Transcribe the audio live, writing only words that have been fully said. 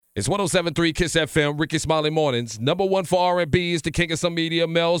It's 107.3 KISS FM, Ricky Smiley Mornings. Number one for R&B is the king of some media,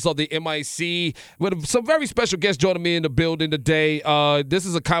 Mel's of the MIC. With some very special guests joining me in the building today. This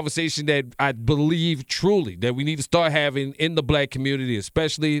is a conversation that I believe truly that we need to start having in the black community,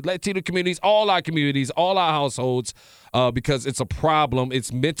 especially Latino communities, all our households, because it's a problem.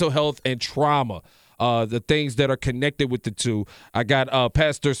 It's mental health and trauma. The things that are connected with the two. I got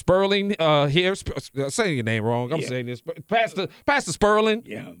Pastor Sperling here. I'm saying your name wrong. I'm saying this. Pastor Sperling.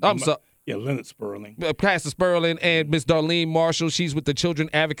 Yeah. I'm sorry. Yeah, Leonard Sperling. Pastor Sperling and Miss Darlene Marshall. She's with the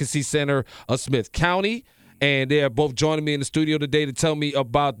Children Advocacy Center of Smith County. And they are both joining me in the studio today to tell me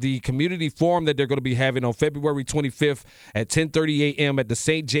about the community forum that they're going to be having on February 25th at 10:30 a.m. at the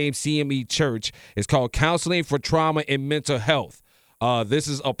St. James CME Church. It's called Counseling for Trauma and Mental Health. This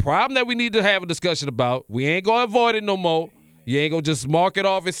is a problem that we need to have a discussion about. We ain't going to avoid it no more. You ain't going to just mark it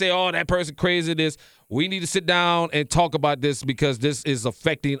off and say, oh, that person crazy this. We need to sit down and talk about this because this is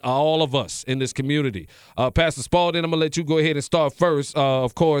affecting all of us in this community. Pastor Spalding, I'm going to let you go ahead and start first.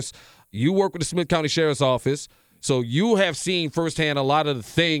 Of course, you work with the Smith County Sheriff's Office, so you have seen firsthand a lot of the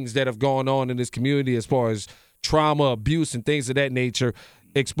things that have gone on in this community as far as trauma, abuse, and things of that nature.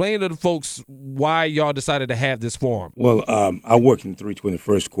 Explain to the folks why y'all decided to have this forum. Well, I worked in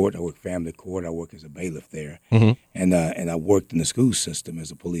 321st Court. I work family court. I work as a bailiff there. Mm-hmm. And I worked in the school system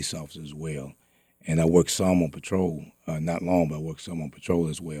as a police officer as well. And I worked some on patrol, not long, but I worked some on patrol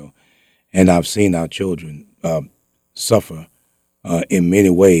as well. And I've seen our children suffer in many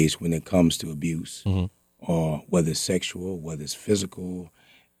ways when it comes to abuse, or whether it's sexual, whether it's physical.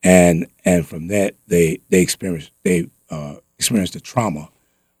 And from that, they experience the trauma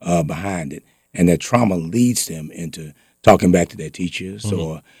behind it, and that trauma leads them into talking back to their teachers,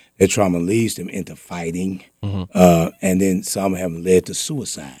 or that trauma leads them into fighting, and then some have led to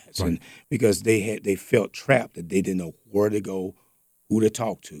suicides, and because they felt trapped, that they didn't know where to go, who to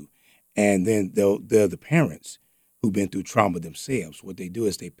talk to, and then they're the parents who've been through trauma themselves. What they do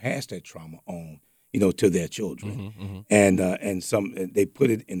is they pass that trauma on, to their children, and some they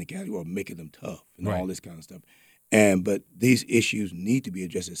put it in the category of making them tough and all this kind of stuff. But these issues need to be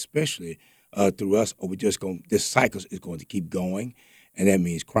addressed, especially through us, or this cycle is going to keep going, and that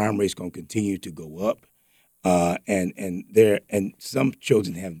means crime rate's going to continue to go up, and some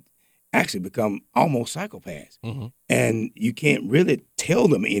children have actually become almost psychopaths, and you can't really tell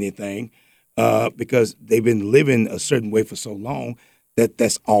them anything because they've been living a certain way for so long that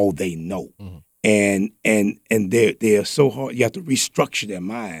that's all they know, and they're so hard. You have to restructure their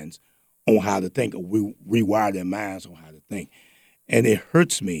minds on how to think, or rewire their minds on how to think. And it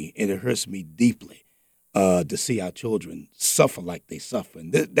hurts me, deeply to see our children suffer like they suffer.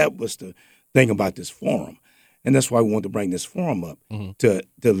 And that was the thing about this forum. And that's why we want to bring this forum up, to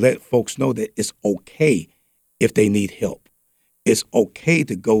let folks know that it's okay if they need help. It's okay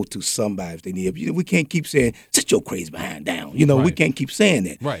to go to somebody if they need help. We can't keep saying, sit your crazy behind down. We can't keep saying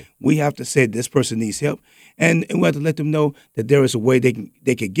that. Right. We have to say this person needs help. And we have to let them know that there is a way they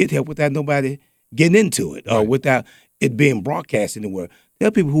can get help without nobody getting into it, or without it being broadcast anywhere. There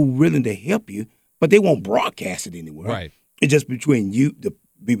are people who are willing to help you, but they won't broadcast it anywhere. Right. It's just between you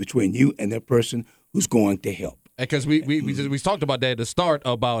and that person who's going to help. Because we talked about that at the start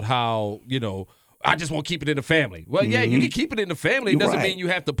about how, I just want to keep it in the family. Well, yeah, you can keep it in the family. It doesn't mean you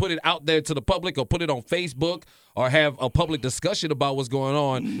have to put it out there to the public or put it on Facebook or have a public discussion about what's going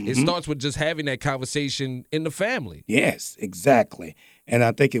on. It starts with just having that conversation in the family. Yes, exactly. And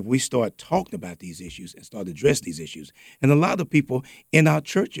I think if we start talking about these issues and start addressing these issues, and a lot of people in our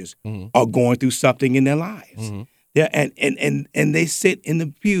churches are going through something in their lives. Yeah, and they sit in the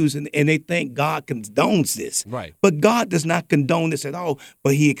pews and they think God condones this. Right. But God does not condone this at all.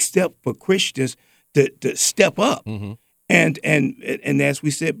 But He accepts for Christians to step up. And as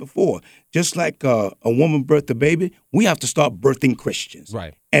we said before, just like a woman birthed a baby, we have to start birthing Christians.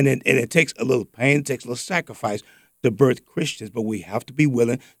 Right. And it takes a little pain, it takes a little sacrifice to birth Christians, but we have to be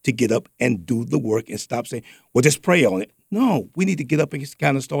willing to get up and do the work and stop saying, well, just pray on it. No, we need to get up and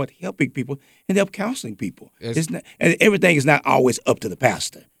kind of start helping people and help counseling people. It's not, and everything is not always up to the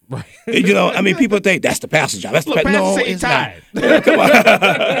pastor. Right. People think that's the pastor's job. That's the pastor say it's tired. not. Yeah, come on.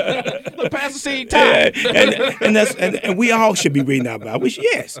 The pastor say tired. And we all should be reading our Bible.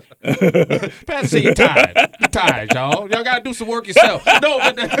 Yes. Pastor say you're tired. You're tired, y'all. Y'all got to do some work yourself. No,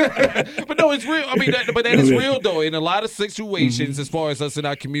 but no, it's real. I mean, that is real, though. In a lot of situations, as far as us in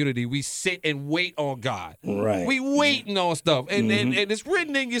our community, we sit and wait on God. Right. We waiting on stuff. And it's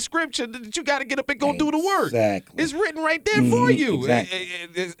written in your scripture that you got to get up and go do the work. Exactly. It's written right there for you.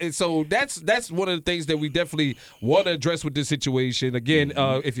 Exactly. and so that's one of the things that we definitely want to address with this situation. Again,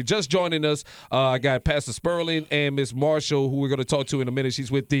 if you're just joining us, I got Pastor Sperling and Miss Marshall, who we're going to talk to in a minute.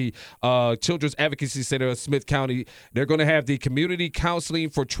 She's with the Children's Advocacy Center of Smith County. They're going to have the Community Counseling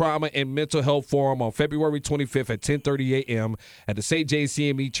for Trauma and Mental Health Forum on February 25th at 10:30 a.m. at the St. James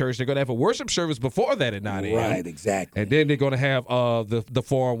CME Church. They're going to have a worship service before that at 9 a.m. Right, exactly. And then they're going to have the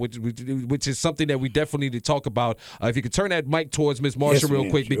forum, which is something that we definitely need to talk about. If you could turn that mic towards Ms. Marshall real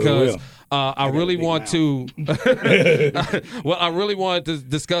quick, because I really want to. Well, I really wanted to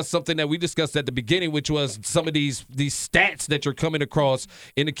discuss something that we discussed at the beginning, which was some of these stats that you're coming across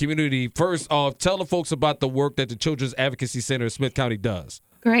in the community. First off, tell the folks about the work that the Children's Advocacy Center of Smith County does.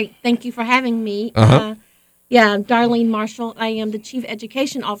 Great. Thank you for having me. Yeah, I'm Darlene Marshall. I am the Chief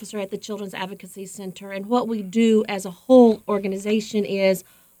Education Officer at the Children's Advocacy Center. And what we do as a whole organization is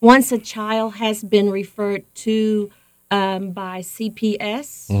once a child has been referred to by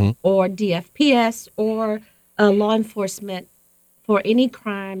CPS or DFPS or law enforcement for any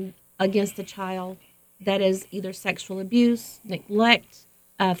crime against the child that is either sexual abuse, neglect,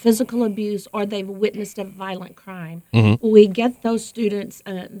 physical abuse, or they've witnessed a violent crime, we get those students,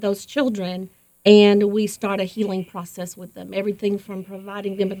 those children, and we start a healing process with them. Everything from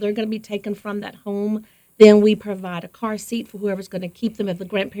providing them, if they're going to be taken from that home, then we provide a car seat for whoever's going to keep them. If the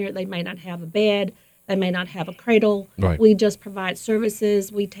grandparent, they may not have a bed, they may not have a cradle. Right. We just provide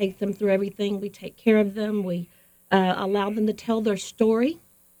services. We take them through everything. We take care of them. We allow them to tell their story.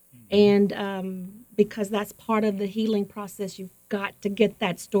 And because that's part of the healing process, you've got to get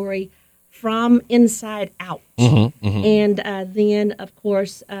that story from inside out. And then, of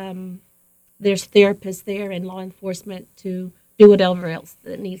course, there's therapists there and law enforcement to do whatever else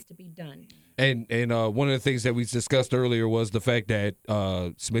that needs to be done. And one of the things that we discussed earlier was the fact that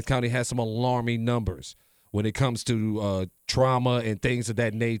Smith County has some alarming numbers when it comes to trauma and things of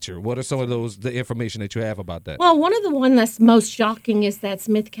that nature. What are some of the information that you have about that? Well, one of the one that's most shocking is that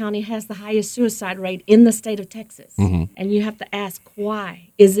Smith County has the highest suicide rate in the state of Texas. And you have to ask why.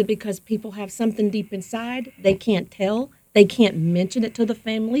 Is it because people have something deep inside they can't tell? They can't mention it to the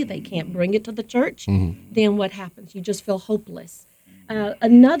family. They can't bring it to the church. Then what happens? You just feel hopeless.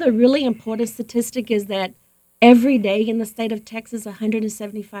 Another really important statistic is that every day in the state of Texas,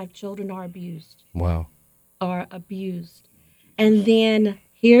 175 children are abused. Wow. Are abused. And then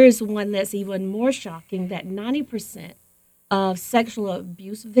here's one that's even more shocking, that 90% of sexual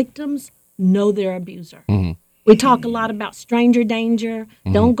abuse victims know their abuser. We talk a lot about stranger danger.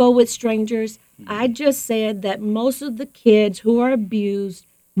 Don't go with strangers. I just said that most of the kids who are abused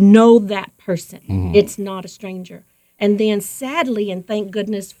know that person. It's not a stranger. And then sadly, and thank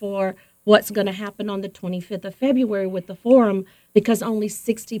goodness for what's going to happen on the 25th of February with the forum, because only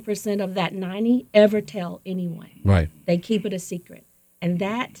 60% of that 90 ever tell anyone. Right. They keep it a secret. And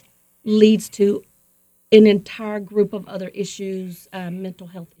that leads to an entire group of other issues, mental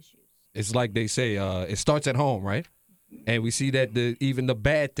health issues. It's like they say, it starts at home, right? And we see that even the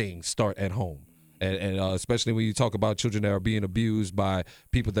bad things start at home. And especially when you talk about children that are being abused by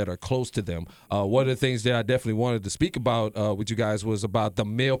people that are close to them. One of the things that I definitely wanted to speak about with you guys was about the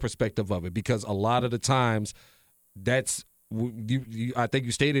male perspective of it, because a lot of the times that's I think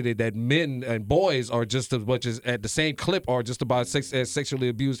you stated it, that men and boys are just as much as at the same clip are just about as sexually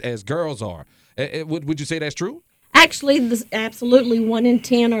abused as girls are. Would you say that's true? Actually, absolutely 1 in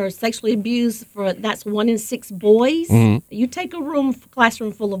 10 are sexually abused. That's 1 in 6 boys. You take a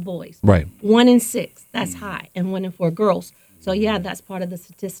classroom full of boys. Right. 1 in 6, that's high, and 1 in 4 girls. So yeah, that's part of the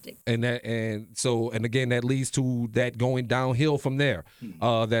statistic. And again, that leads to that going downhill from there.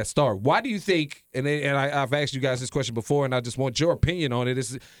 That start. Why do you think? And I've asked you guys this question before, and I just want your opinion on it.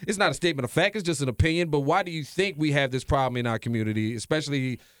 It's not a statement of fact; it's just an opinion. But why do you think we have this problem in our community,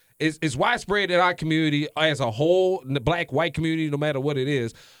 especially? It's widespread in our community as a whole, in the black, white community, no matter what it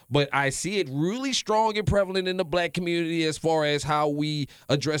is. But I see it really strong and prevalent in the black community as far as how we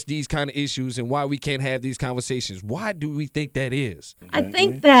address these kind of issues and why we can't have these conversations. Why do we think that is? I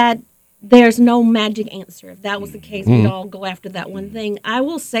think that there's no magic answer. If that was the case, we'd all go after that one thing. I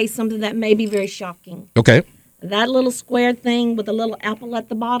will say something that may be very shocking. Okay. That little square thing with a little apple at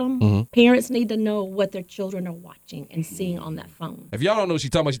the bottom, parents need to know what their children are watching and seeing on that phone. If y'all don't know what she's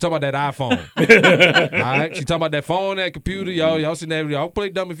talking about that iPhone. All right? She's talking about that phone, that computer. Y'all sitting there. Y'all play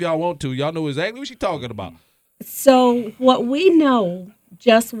dumb if y'all want to. Y'all know exactly what she's talking about. So what we know,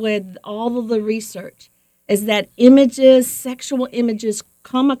 just with all of the research, is that images, sexual images,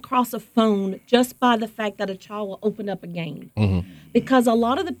 come across a phone just by the fact that a child will open up a game. Because a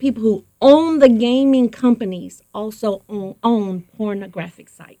lot of the people who own the gaming companies also own pornographic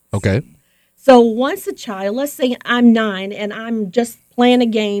sites. Okay. So once a child, let's say I'm 9 and I'm just playing a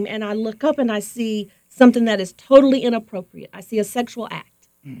game and I look up and I see something that is totally inappropriate. I see a sexual act.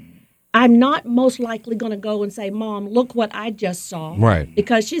 I'm not most likely going to go and say, Mom, look what I just saw. Right.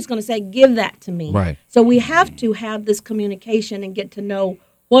 Because she's going to say, give that to me. Right. So we have to have this communication and get to know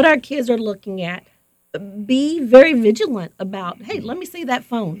what our kids are looking at. Be very vigilant about, hey, let me see that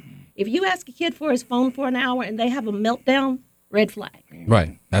phone. If you ask a kid for his phone for an hour and they have a meltdown, red flag.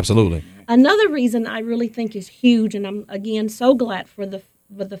 Right. Absolutely. Another reason I really think is huge, and I'm, again, so glad for the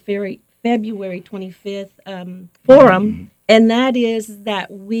February 25th forum, and that is that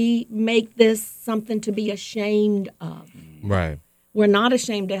we make this something to be ashamed of. Right. We're not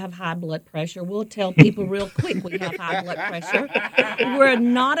ashamed to have high blood pressure. We'll tell people real quick we have high blood pressure. We're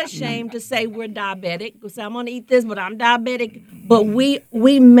not ashamed to say we're diabetic. We say, I'm going to eat this, but I'm diabetic. But we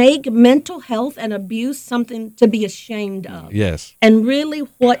make mental health and abuse something to be ashamed of. Yes. And really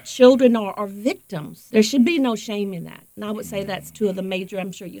what children are victims. There should be no shame in that. And I would say that's two of the major.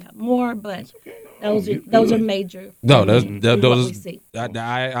 I'm sure you have more, but those are major. No, what we see.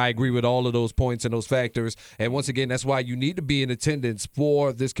 I agree with all of those points and those factors. And once again, that's why you need to be in attendance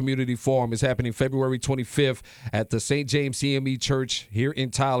for this community forum. It's happening February 25th at the St. James CME Church here in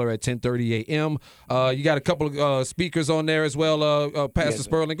Tyler at 10:30 a.m. You got a couple of speakers on there as well, Pastor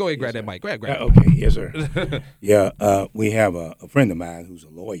Sperling. Go ahead, grab that mic. Grab it. Okay, yes, sir. Yeah, we have a friend of mine who's a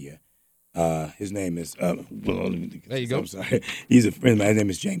lawyer. His name is there you go. I'm sorry. He's a friend of mine. His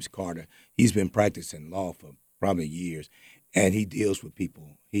name is James Carter. He's been practicing law for probably years, and he deals with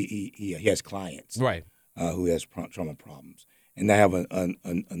people. He has clients, Right. Who has trauma problems. And I have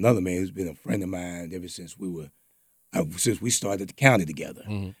another man who's been a friend of mine ever since we started the county together.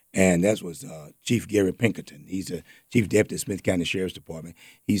 Mm-hmm. And that was Chief Gary Pinkerton. He's a chief deputy at Smith County Sheriff's Department.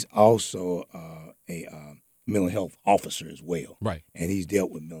 He's also a mental health officer as well. Right. And he's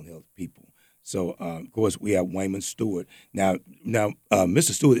dealt with mental health people. So, of course, we have Wayman Stewart. Now,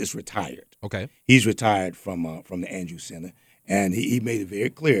 Mr. Stewart is retired. Okay. He's retired from the Andrews Center, and he made it very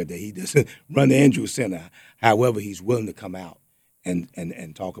clear that he doesn't run the Andrews Center. However, he's willing to come out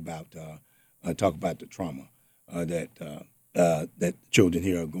and talk about the trauma that children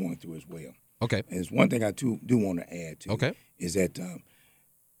here are going through as well. Okay. And it's one thing I do want to add to. Okay. Is that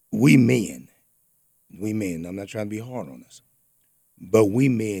we men, I'm not trying to be hard on us, but we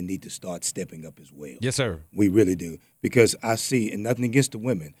men need to start stepping up as well. Yes, sir. We really do, because I see, and nothing against the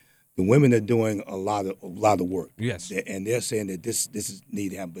women are doing a lot of work. Yes. And they're saying that this is need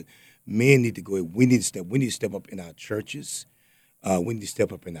to happen, but men need to go. We need to step up in our churches. We need to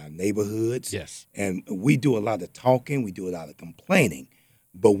step up in our neighborhoods. Yes. And we do a lot of talking, we do a lot of complaining,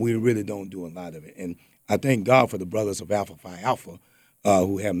 but we really don't do a lot of it. And I thank God for the brothers of Alpha Phi Alpha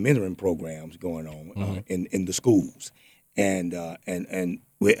who have mentoring programs going on in the schools. And I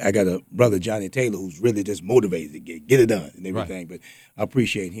got a brother, Johnny Taylor, who's really just motivated to get it done and everything. Right. But I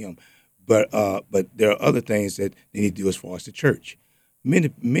appreciate him. But there are other things that they need to do as far as the church.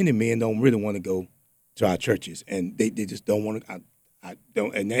 Many men don't really want to go to our churches, and they just don't want to. I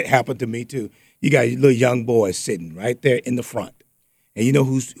don't, and that happened to me too. You got little young boys sitting right there in the front, and you know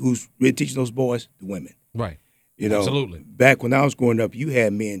who's really teaching those boys? The women. Right. You know, absolutely. Back when I was growing up, you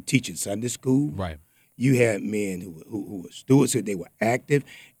had men teaching Sunday school. Right. You had men who were stewards, they were active,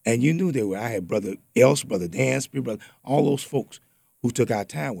 and you knew they were. I had Brother Else, Brother Dansby, brother, all those folks who took our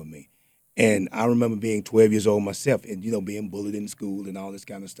time with me. And I remember being 12 years old myself, and you being bullied in school and all this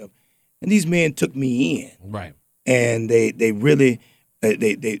kind of stuff. And these men took me in. Right. And they really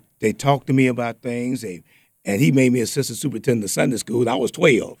they talked to me about things. And he made me assistant superintendent of Sunday school. I was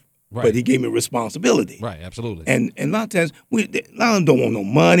 12. Right. But he gave me responsibility. Right, absolutely. And a lot of times, a lot of them don't want no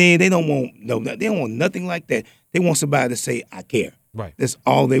money. They don't want they don't want nothing like that. They want somebody to say, I care. Right. That's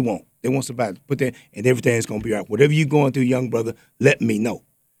all they want. They want somebody to put there, and everything's going to be all right. Whatever you're going through, young brother, let me know.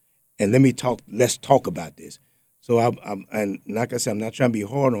 And let's talk about this. So and like I said, I'm not trying to be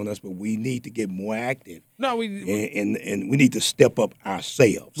hard on us, but we need to get more active. No, and we need to step up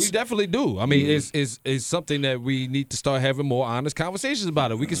ourselves. We definitely do. I mean, it's something that we need to start having more honest conversations about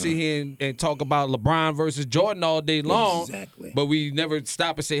it. We can sit here and talk about LeBron versus Jordan all day long, exactly. But we never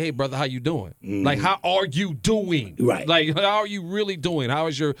stop and say, "Hey, brother, how you doing? Like, how are you doing? Right? Like, how are you really doing?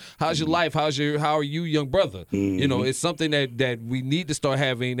 How's your life? How are you, young brother? It's something that we need to start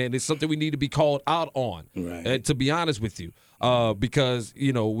having, and it's something we need to be called out on. Right. To be honest with you. Because,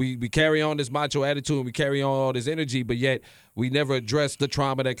 we carry on this macho attitude and we carry on all this energy, but yet we never address the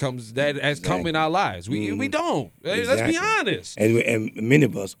trauma that has come in our lives. We don't. Exactly. Let's be honest. And many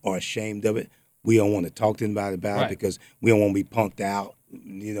of us are ashamed of it. We don't want to talk to anybody about it because we don't want to be punked out.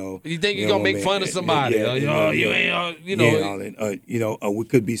 You think you're gonna make fun of somebody? You ain't. We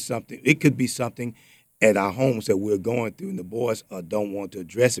could be something. It could be something at our homes that we're going through, and the boys don't want to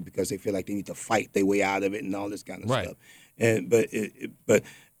address it because they feel like they need to fight their way out of it and all this kind of stuff. And but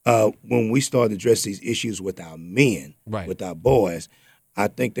when we start addressing these issues with our men, with our boys, I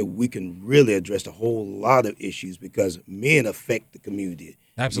think that we can really address a whole lot of issues because men affect the community.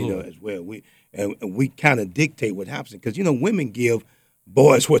 Absolutely. As well. We kind of dictate what happens because women give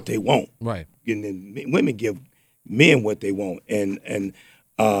boys what they want, right? And then women give men what they want, and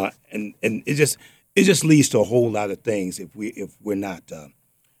it just leads to a whole lot of things if we're not.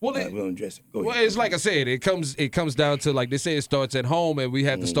 We don't address it. Go ahead. It's like I said, it comes down to, like they say, it starts at home, and we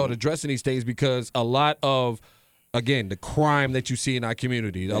have to start addressing these things because a lot of, again, the crime that you see in our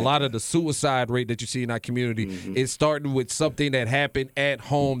community, a lot of the suicide rate that you see in our community is starting with something that happened at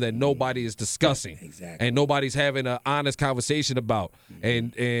home that nobody is discussing. Exactly. And nobody's having an honest conversation about.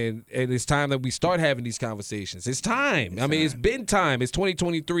 And it's time that we start having these conversations. It's time. It's been time. It's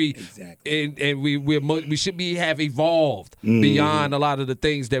 2023. Exactly. And we should have evolved beyond a lot of the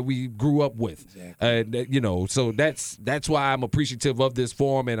things that we grew up with. Exactly. So that's why I'm appreciative of this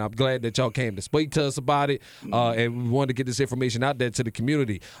forum, and I'm glad that y'all came to speak to us about it. And we wanted to get this information out there to the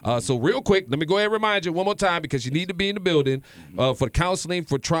community. So real quick, let me go ahead and remind you one more time because you need to be in the building for counseling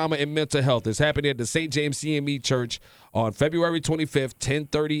for trauma and mental health. It's happening at the St. James CME Church on February 25th,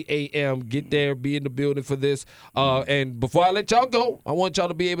 10:30 a.m. Get there, be in the building for this. And before I let y'all go, I want y'all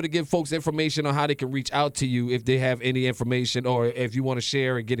to be able to give folks information on how they can reach out to you if they have any information or if you want to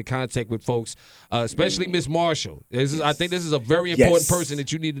share and get in contact with folks, especially Miss Marshall. I think this is a very important person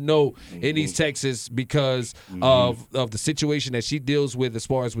that you need to know in East Texas because of the situation that she deals with as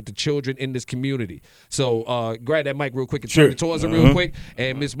far as with the children in this community. So grab that mic real quick and turn it towards her real quick.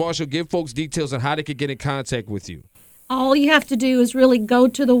 And Miss Marshall, give folks details on how they can get in contact with you. All you have to do is really go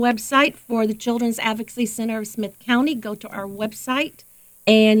to the website for the Children's Advocacy Center of Smith County. Go to our website,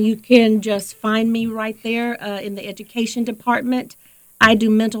 and you can just find me right there in the education department. I do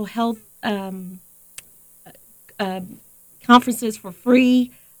mental health conferences for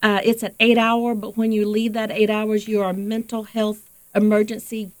free. It's an 8-hour, but when you leave that 8 hours, you are mental health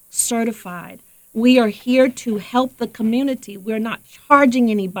emergency certified. We are here to help the community. We're not charging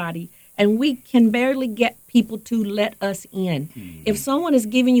anybody, and we can barely get people to let us in. If someone is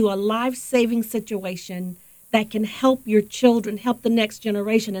giving you a life-saving situation that can help your children, help the next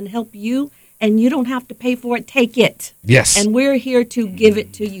generation, and help you, and you don't have to pay for it, take it. Yes. And we're here to give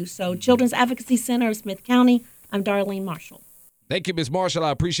it to you. So Children's Advocacy Center of Smith County, I'm Darlene Marshall. Thank you, Ms. Marshall.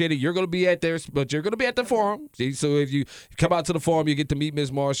 I appreciate it. You're going to be at there, but you're going to be at the forum. See? So if you come out to the forum, you get to meet Ms.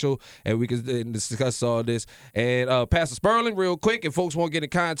 Marshall, and we can discuss all this. And Pastor Sperling, real quick, if folks want to get in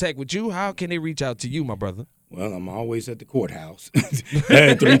contact with you, how can they reach out to you, my brother? Well, I'm always at the courthouse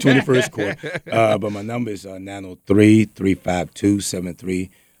at 321st Court. But my number is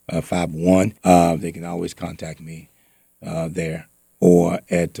 903-352-7351. They can always contact me there or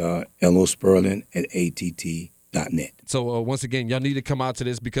at losperling@att.net. So once again, y'all need to come out to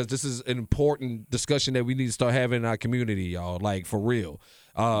this because this is an important discussion that we need to start having in our community, y'all, like for real.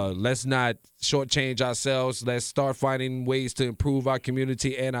 Let's not shortchange ourselves. Let's start finding ways to improve our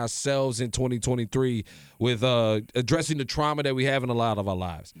community and ourselves in 2023 with addressing the trauma that we have in a lot of our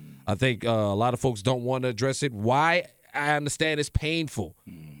lives. I think a lot of folks don't want to address it. Why? I understand it's painful.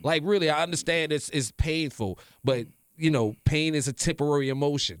 Like, really, I understand it's painful. But, pain is a temporary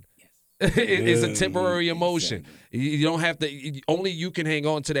emotion. It's a temporary emotion. You don't have to. Only you can hang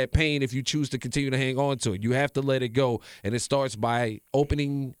on to that pain if you choose to continue to hang on to it. You have to let it go, and it starts by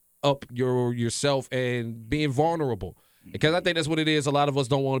opening up yourself and being vulnerable. Because I think that's what it is. A lot of us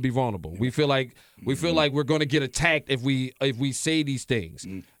don't want to be vulnerable. We feel like we're going to get attacked if we say these things.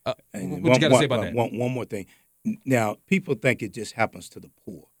 What you got to say about that? One more thing. Now, people think it just happens to the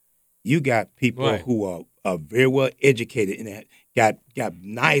poor. You got people who are very well educated and got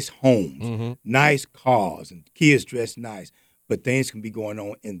nice homes, nice cars, and kids dressed nice. But things can be going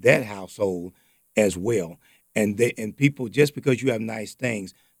on in that household as well. And people, just because you have nice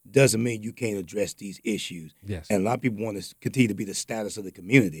things doesn't mean you can't address these issues. Yes. And a lot of people want to continue to be the status of the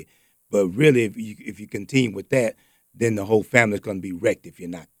community. But really, if you continue with that, then the whole family is going to be wrecked if you're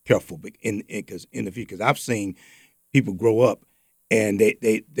not careful. In the future, because I've seen people grow up and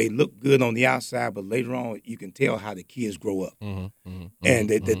they look good on the outside, but later on you can tell how the kids grow up, and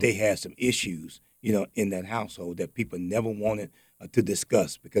that they have some issues, in that household that people never wanted to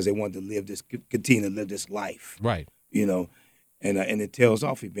discuss because they wanted to continue to live this life, right? And it tails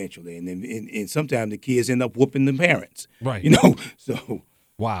off eventually, and sometimes the kids end up whooping the parents, right? So.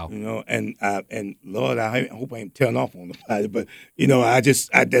 Wow. And Lord, I hope I ain't tearing off on the body, but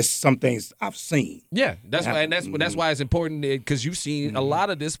there's some things I've seen. Yeah, that's why it's important, because you've seen a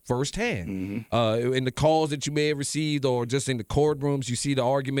lot of this firsthand in the calls that you may have received, or just in the courtrooms. You see the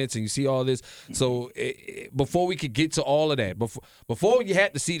arguments and you see all this. So before we could get to all of that, before you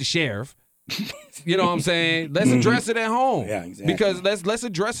had to see the sheriff. You know what I'm saying? Let's address it at home. Yeah, exactly. Because let's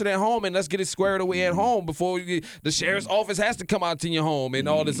address it at home, and let's get it squared away at home before the sheriff's office has to come out to your home and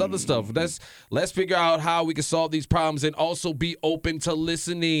all this other stuff. Let's figure out how we can solve these problems, and also be open to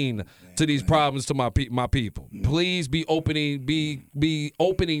listening to these problems to my people. Please be opening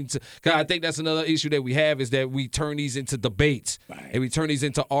to. Cause I think that's another issue that we have, is that we turn these into debates and we turn these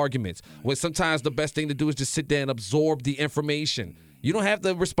into arguments. When sometimes the best thing to do is just sit there and absorb the information. You don't have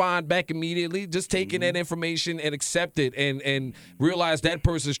to respond back immediately. Just take in that information and accept it, and realize that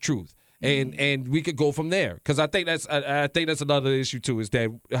person's truth. And we could go from there, because I think that's another issue too, is that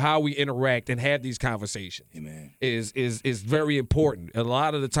how we interact and have these conversations is very important. A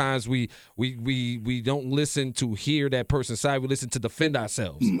lot of the times we don't listen to hear that person's side. We listen to defend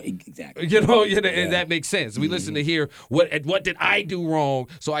ourselves. Exactly. And that makes sense. We listen to hear what did I do wrong,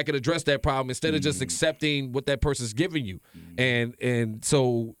 so I can address that problem, instead of just accepting what that person's giving you. And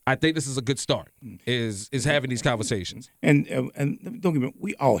so I think this is a good start, is having these conversations. And don't get me wrong,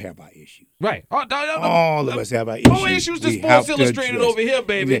 we all have our issues. Right. All of us have our issues. More issues than Sports Illustrated over here,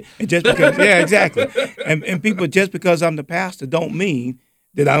 baby. And just because, exactly. And people, just because I'm the pastor, don't mean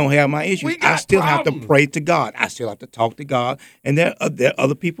that I don't have my issues. I still have to pray to God. I still have to talk to God. And there are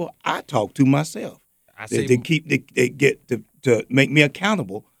other people I talk to myself. They get to make me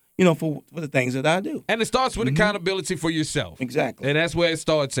accountable, for the things that I do. And it starts with accountability for yourself. Exactly. And that's where it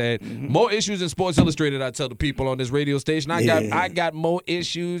starts at. More issues than Sports Illustrated, I tell the people on this radio station. I got more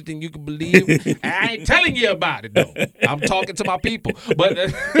issues than you can believe. I ain't telling you about it, though. I'm talking to my people. But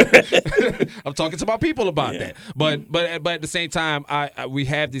I'm talking to my people about that. But at the same time, we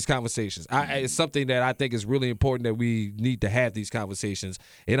have these conversations. It's something that I think is really important, that we need to have these conversations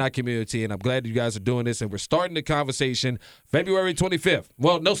in our community. And I'm glad you guys are doing this. And we're starting the conversation February 25th.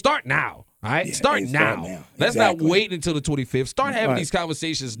 Well, no, start now. All right? Yeah, start now. Let's not wait until the 25th. Start having these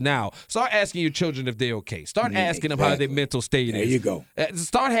conversations now. Start asking your children if they're okay. Start asking them how their mental state is. There you go.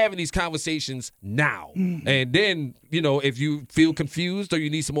 Start having these conversations now. And then, if you feel confused or you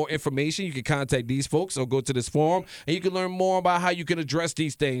need some more information, you can contact these folks or go to this forum, and you can learn more about how you can address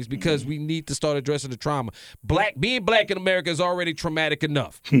these things, because we need to start addressing the trauma. Being black in America is already traumatic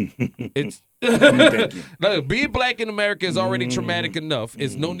enough. It's being black in America is already traumatic enough.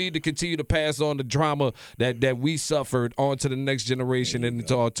 It's no need to continue to pass on the drama that we suffered on to the next generation and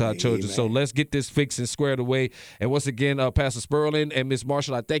to our children. So let's get this fixed and squared away. And once again, Pastor Sperling and Ms.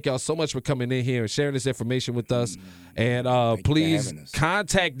 Marshall, I thank y'all so much for coming in here and sharing this information with us. And please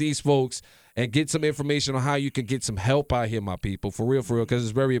contact these folks and get some information on how you can get some help out here, my people, for real, because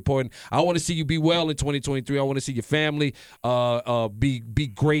it's very important. I want to see you be well in 2023. I want to see your family be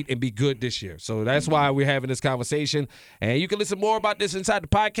great and be good this year. So that's why we're having this conversation. And you can listen more about this inside the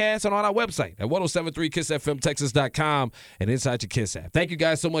podcast and on our website at 1073kissfmtexas.com and inside your KISS app. Thank you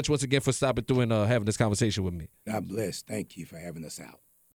guys so much once again for stopping through and having this conversation with me. God bless. Thank you for having us out.